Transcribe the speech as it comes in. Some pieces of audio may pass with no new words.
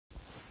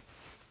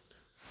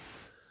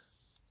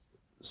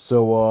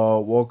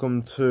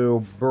Welcome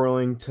to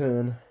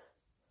Burlington,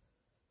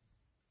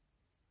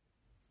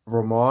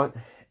 Vermont,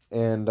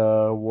 and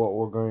what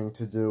we're going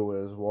to do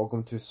is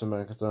welcome to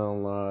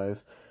SmackDown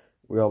Live.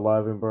 We are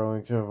live in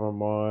Burlington,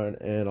 Vermont,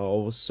 and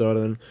all of a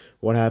sudden,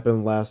 what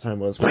happened last time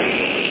was,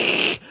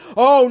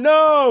 oh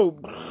no!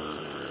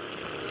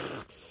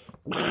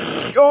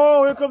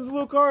 Oh, here comes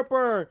Luke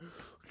Harper!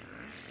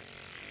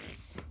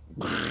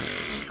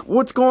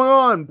 What's going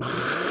on?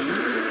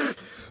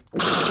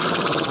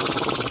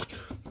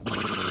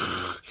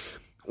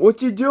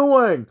 What's he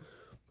doing?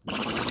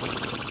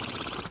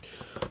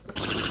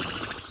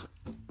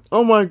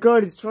 Oh my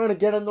god, he's trying to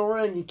get in the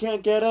ring. He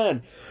can't get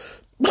in.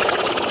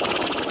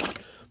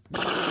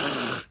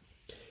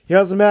 He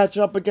has a match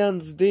up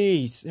against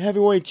the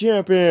heavyweight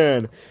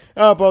champion.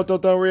 How about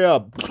the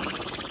real?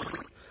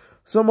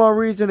 Some odd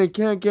reason he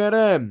can't get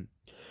in.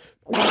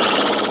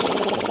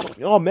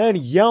 Oh man,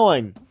 he's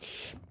yelling.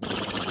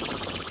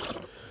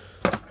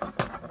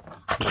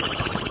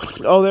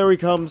 Oh, there he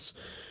comes.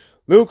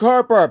 Luke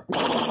Harper.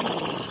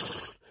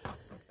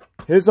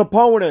 His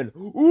opponent.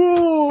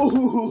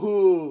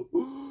 Ooh.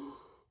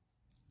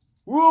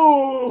 Ooh.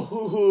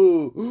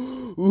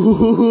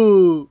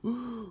 Ooh.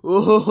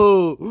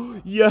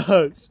 Oh.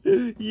 Yes.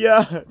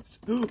 Yes.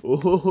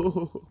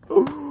 Oh.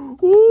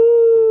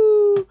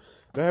 Ooh.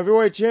 The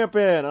heavyweight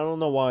champion. I don't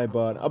know why,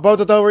 but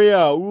about the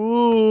Rio.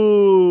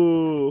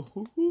 Ooh.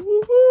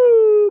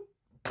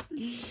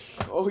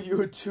 Oh,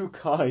 you're too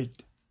kind.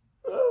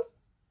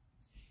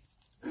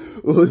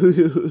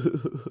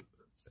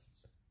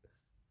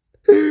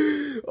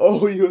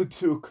 Oh, you're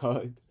too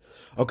kind.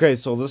 Okay,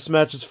 so this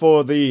match is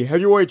for the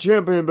heavyweight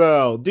champion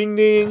belt. Ding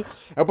ding.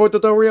 Alberto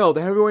Del Rio,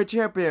 the heavyweight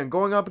champion,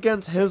 going up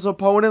against his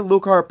opponent,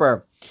 Luke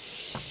Harper.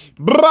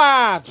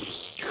 Blah!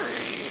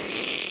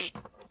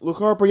 Luke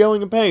Harper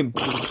yelling in pain.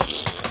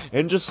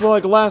 And just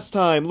like last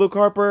time, Luke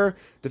Harper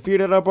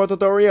defeated Alberto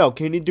Del Rio.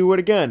 Can he do it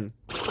again?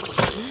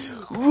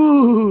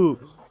 Ooh.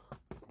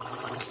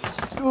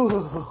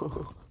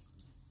 Ooh.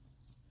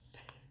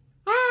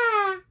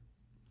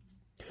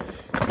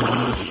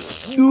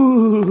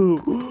 Ooh.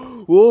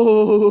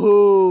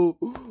 Whoa.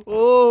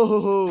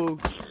 Oh.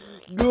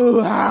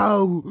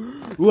 Wow.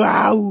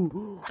 Wow.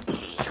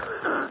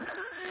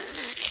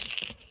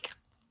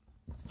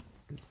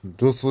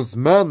 This was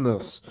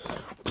madness.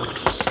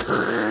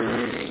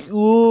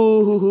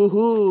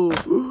 Ooh.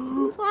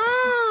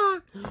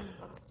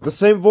 The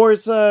same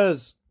voice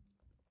as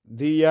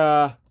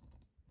the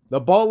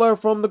butler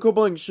from the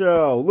Coupling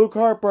Show, Luke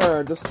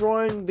Harper,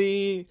 destroying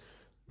the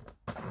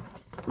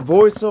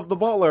voice of the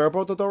butler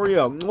about the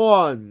Rio.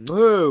 1,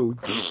 2.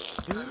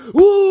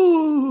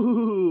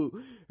 Ooh!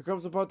 Here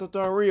comes about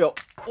the Rio.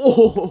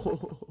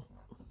 Oh!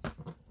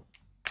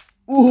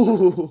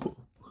 Ooh!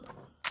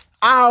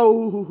 Ow!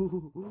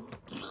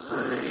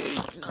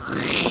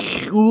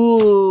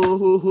 Ooh!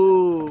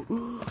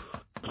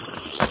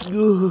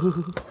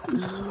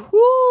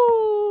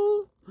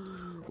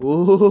 Ooh!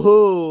 Ooh!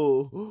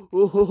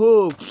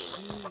 Ooh!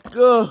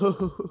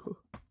 Go!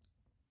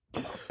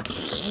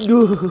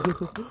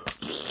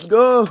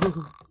 Go!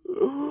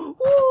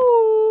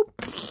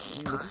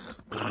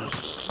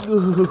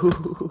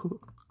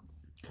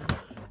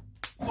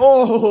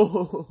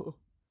 Oh!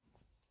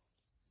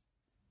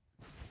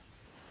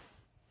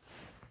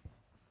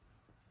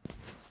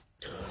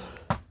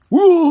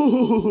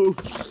 Woo!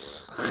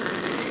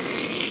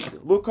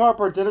 Luke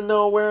Harper didn't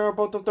know where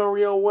about the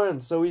Rio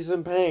went, so he's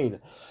in pain.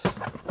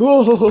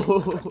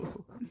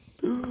 Oh!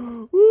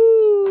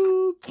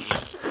 Woo!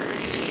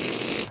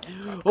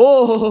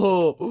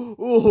 Oh!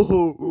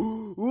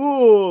 Oh!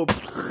 Oh!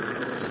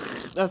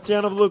 That's the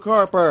end of Luke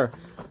Harper.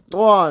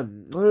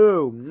 1,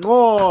 2.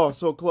 Oh,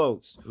 so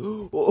close.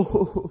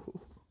 Oh!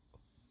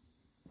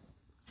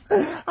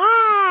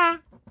 Ah!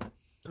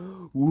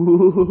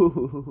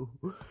 Woo!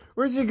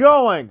 Where's he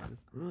going?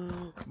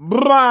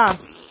 Blah!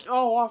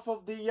 Oh, off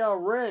of the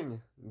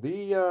ring.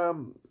 The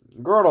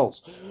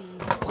girdles.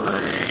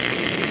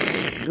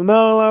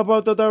 No, how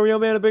about the Rio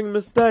made a big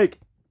mistake?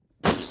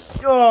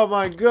 Oh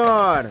my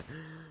god!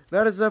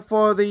 That is it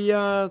for the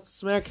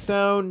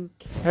SmackDown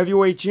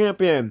Heavyweight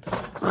Champion.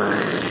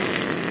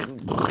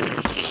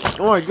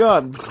 Oh my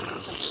god!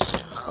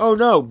 Oh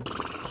no!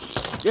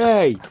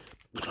 Yay!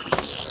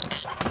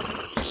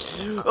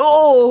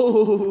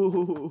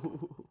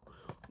 Oh!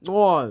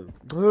 1,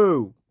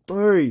 2,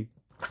 3.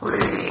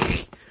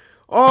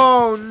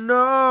 Oh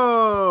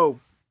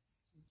no!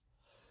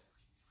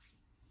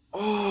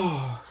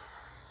 Oh!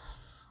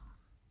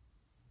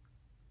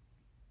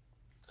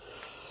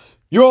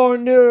 Your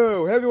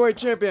new heavyweight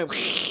champion.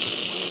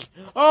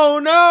 Oh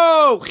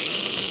no!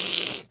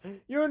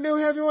 Your new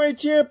heavyweight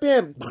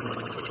champion.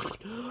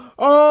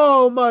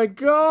 Oh my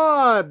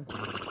god!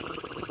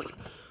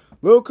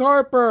 Luke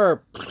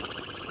Harper.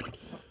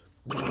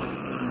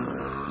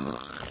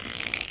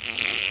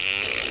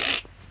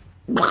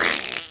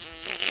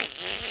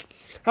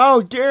 How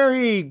dare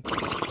he!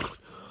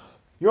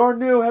 Your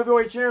new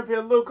heavyweight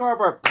champion, Luke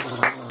Harper.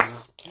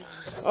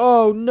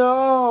 Oh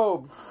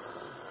no!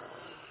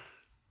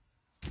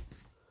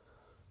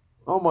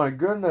 Oh my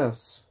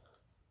goodness.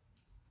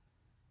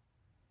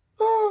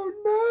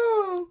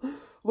 Oh no!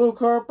 Luke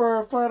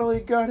Harper finally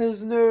got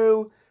his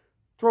new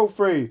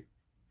trophy.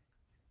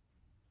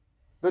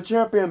 The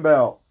champion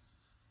belt.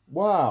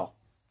 Wow.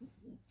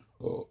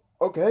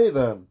 Okay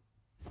then.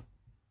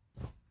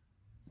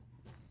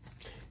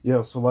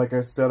 Yeah, so like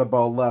I said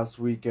about last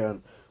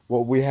weekend,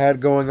 what we had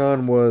going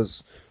on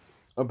was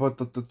about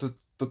the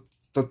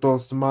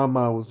Toast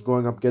Mama was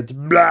going up against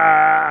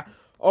blah.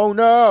 Oh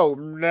no!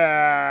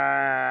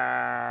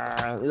 Blah.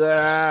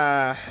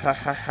 Blah.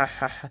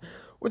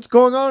 What's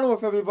going on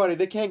with everybody?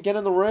 They can't get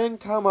in the ring?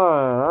 Come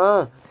on,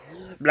 huh?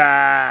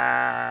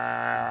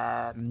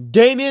 Blah.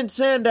 Damien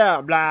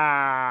Sandow.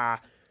 Blah.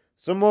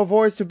 Similar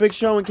voice to Big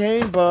Show and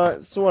Kane,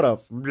 but sort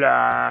of.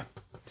 Blah.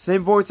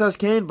 Same voice as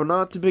Kane, but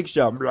not to Big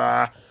Show.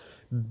 Blah.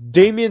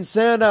 Damien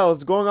Sandow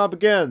is going up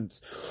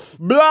against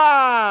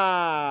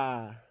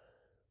blah.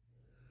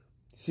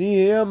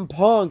 CM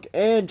Punk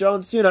and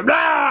John Cena.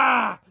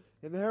 Blah.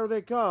 And here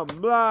they come.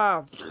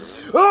 Blah.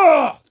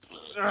 Oh.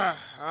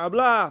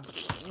 Blah.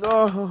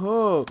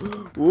 Oh.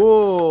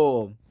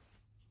 Whoa.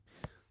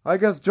 I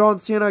guess John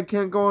Cena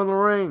can't go in the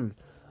ring.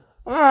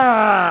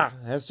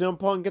 As CM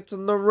Punk gets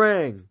in the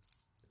ring,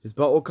 his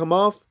belt will come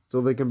off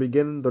so they can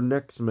begin the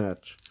next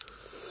match.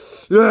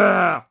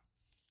 Yeah.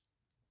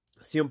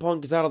 CM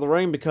Punk is out of the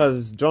ring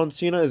because John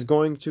Cena is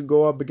going to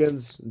go up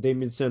against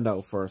Damien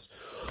Sandow first.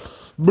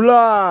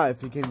 Blah!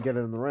 If he can get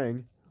in the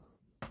ring.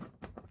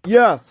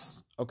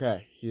 Yes!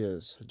 Okay, he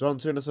is. John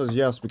Cena says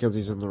yes because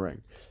he's in the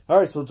ring.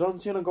 Alright, so John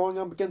Cena going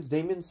up against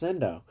Damien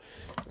Sandow.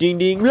 Ding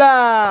ding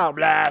blah!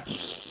 Blah!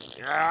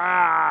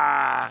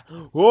 Ah!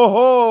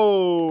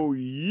 Whoa-ho!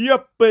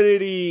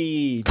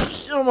 Yuppity!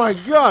 Oh my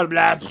god!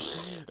 Blah!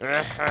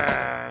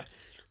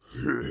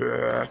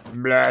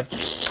 Blah!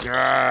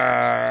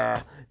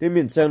 Ah!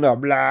 Damien Sandow,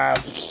 blah,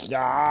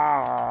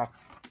 ah,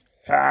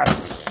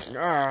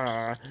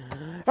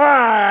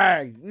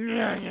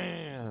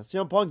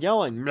 CM Punk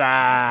yelling,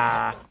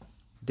 blah.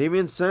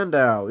 Damien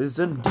Sandow is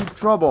in deep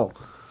trouble.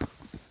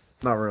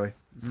 Not really.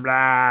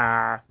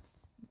 Blah,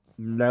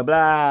 blah,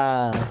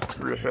 blah.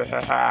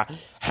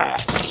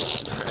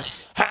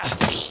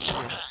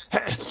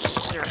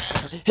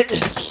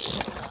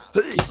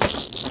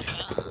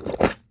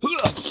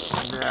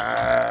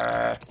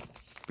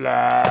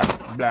 Blah,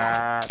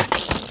 blah.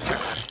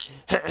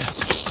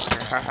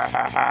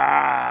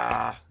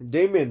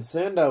 Damien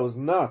Sandow is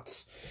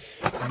nuts.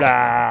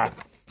 Blah.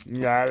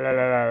 La, la,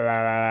 la, la, la,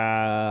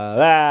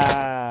 la.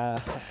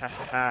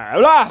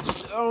 Blah.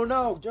 Oh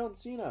no, John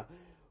Cena.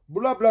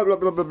 Blah blah blah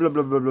blah blah blah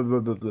blah blah blah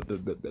blah blah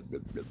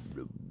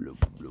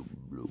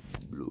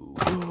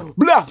blah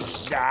blah.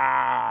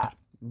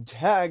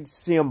 Tag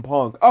CM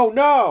Punk. Oh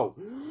no!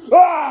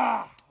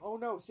 Ah! Oh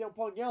no, CM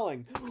Punk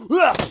yelling.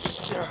 What?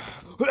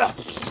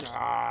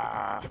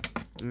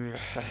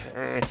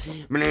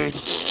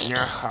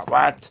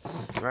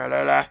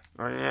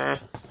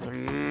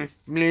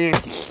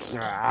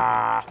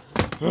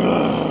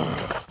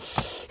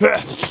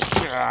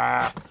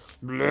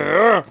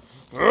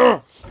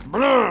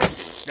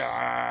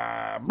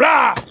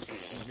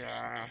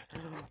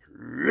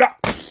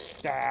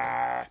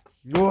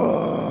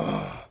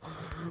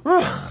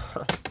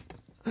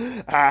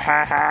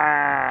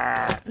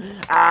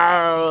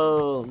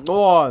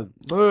 One,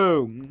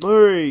 two,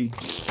 three.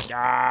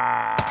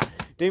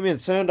 Damien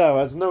Sandow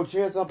has no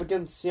chance up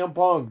against CM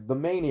Punk, the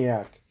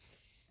Maniac.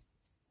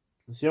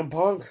 CM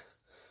Punk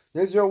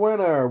is your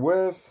winner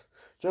with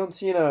John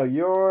Cena,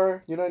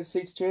 your United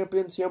States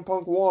champion. CM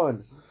Punk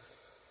won.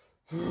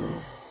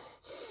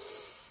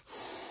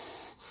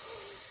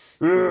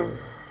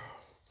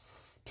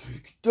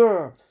 Take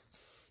that.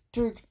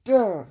 Take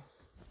that.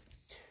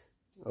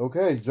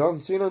 Okay, John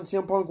Cena and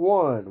CM Punk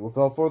won.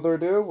 Without further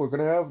ado, we're going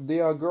to have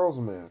the girls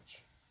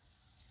match.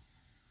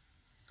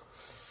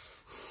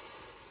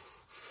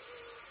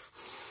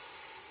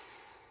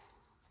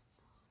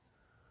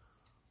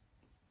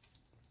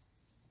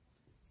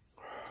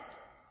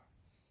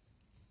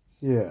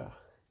 Yeah.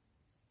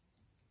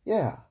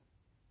 Yeah.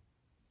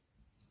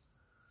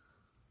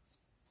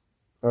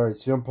 Alright,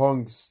 CM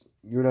Punk's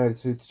United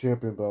States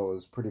champion belt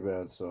is pretty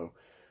bad, so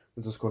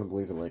we're just going to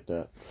believe it like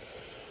that.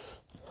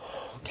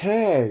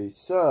 Okay,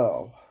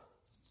 so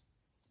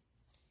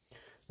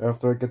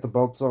after I get the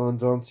belts on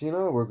John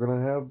Cena, we're going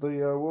to have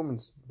the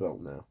women's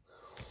belt now.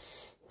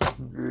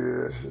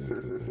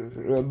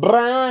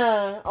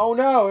 Oh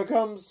no, here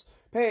comes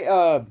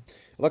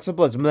Alexa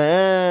Bliss.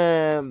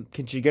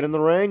 Can she get in the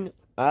ring?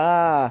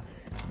 Ah,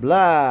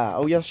 blah.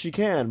 Oh, yes, she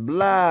can.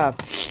 Blah.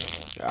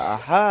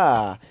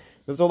 Aha.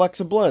 There's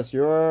Alexa Bliss.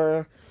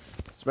 You're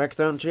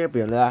SmackDown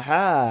champion.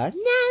 Aha.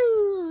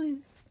 No.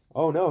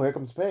 Oh, no. Here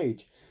comes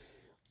Paige.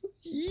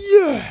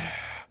 Yeah.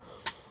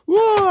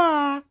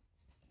 Wah.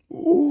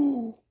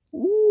 Ooh.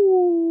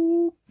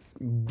 Ooh.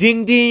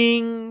 Ding,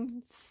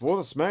 ding. For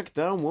the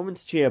SmackDown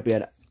Women's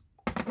Champion.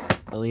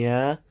 Oh,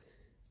 yeah.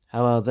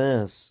 How about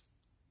this?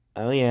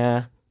 Oh,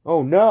 yeah.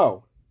 Oh,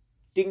 no.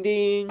 Ding,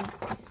 ding.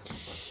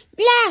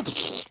 Blah.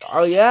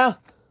 Oh, yeah?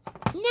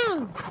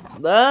 No.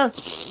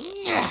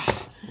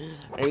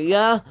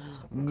 Yeah.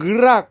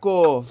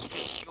 Graco.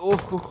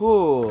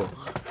 Oh.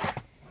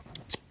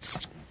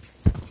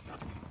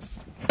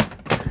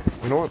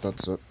 You know what?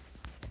 That's it.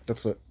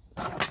 That's it.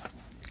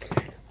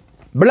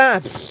 Blah.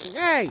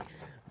 Hey.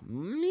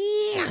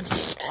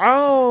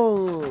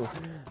 Oh.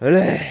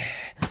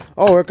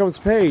 Oh, here comes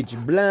Paige.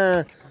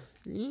 Blah.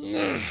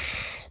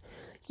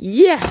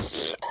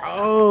 Yes.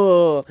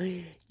 Oh.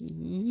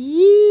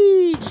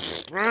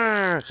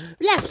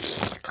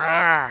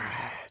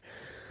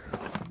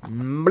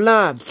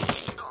 Blah.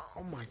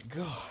 Oh my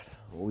God.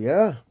 Oh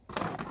yeah.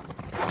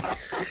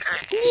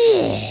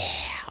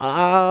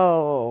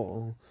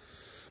 Oh.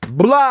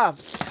 Blah.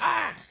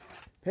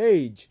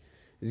 Paige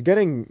is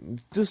getting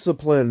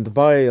disciplined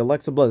by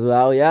Alexa Bliss.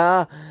 Oh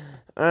yeah.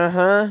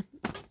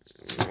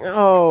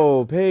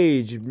 Oh,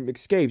 Paige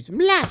escapes.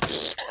 Blah.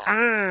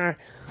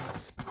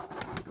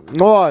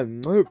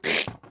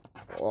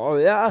 Oh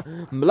yeah.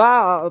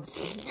 Blah.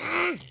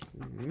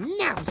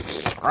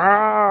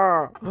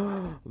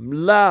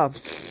 Blah.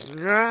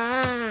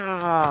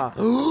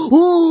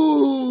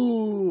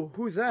 Ooh,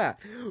 who's that?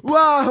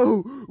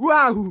 Whoa!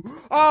 Wow!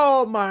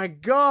 Oh my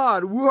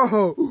God!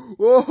 Whoa!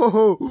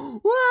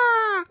 Whoa!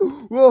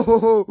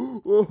 Whoa!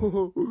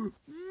 Whoa!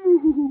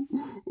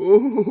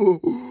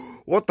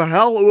 What the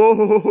hell?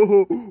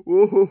 Whoa!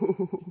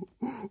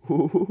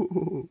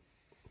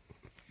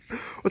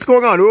 What's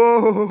going on?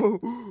 Whoa!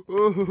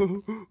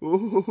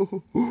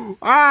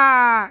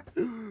 Ah!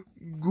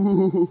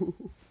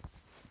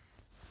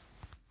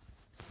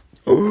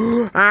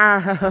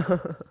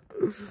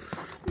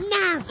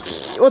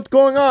 What's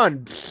going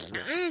on?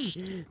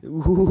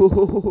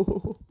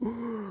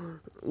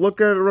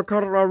 Look at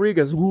Ricardo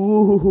Rodriguez.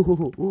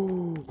 What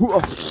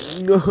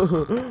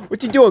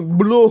you doing?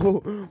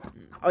 Blow.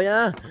 Oh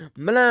yeah.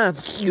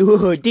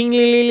 Ding,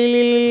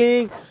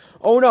 ling.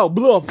 Oh no,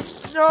 blow.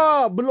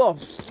 No, blow.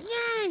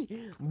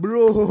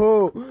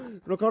 Blow.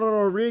 Ricardo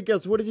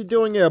Rodriguez, what is he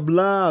doing here?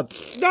 Blah.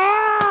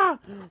 Ah!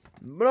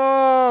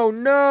 No.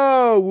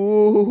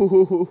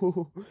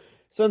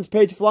 Sends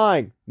Paige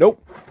flying.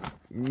 Nope.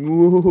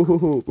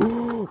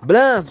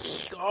 Blah.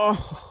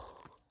 Oh.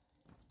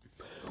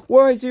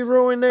 Why is he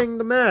ruining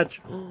the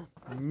match?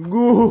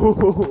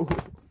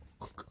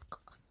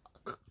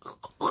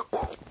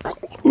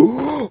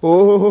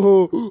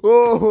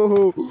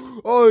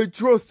 I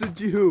trusted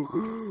you.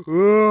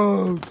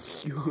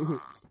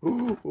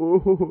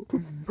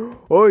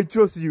 I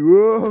trusted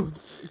you.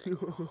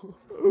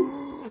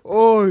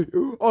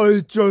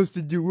 I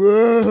trusted you.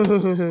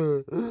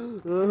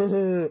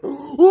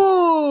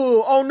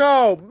 Oh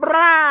no!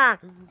 Brah!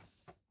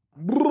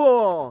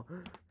 Blah!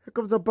 Here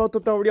comes about the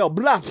Del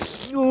Blah!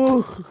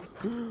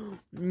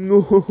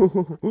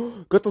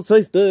 Got the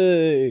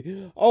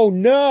safety. Oh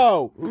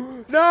no!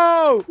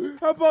 No!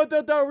 How about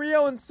the Del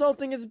Rio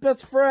insulting his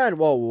best friend?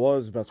 Well,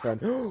 was his best friend.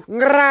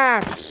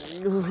 Blah!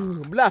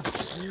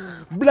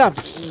 Blah!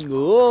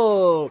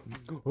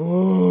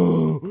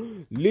 Oh,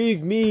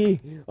 leave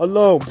me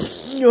alone.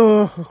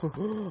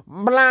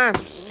 Blah!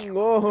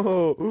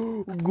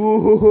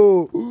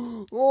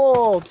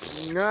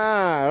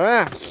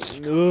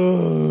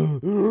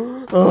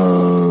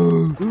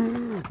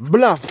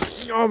 Blah!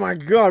 Oh my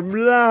God!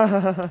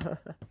 Blah!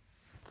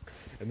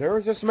 And there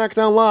was your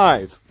SmackDown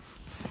Live.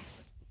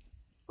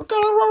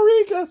 Ricardo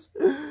Rodriguez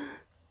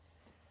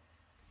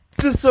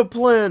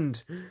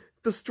disciplined,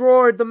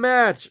 destroyed the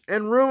match,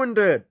 and ruined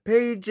it.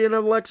 Paige and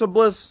Alexa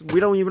Bliss, we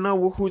don't even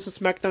know who's the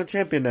SmackDown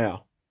champion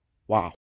now. Wow.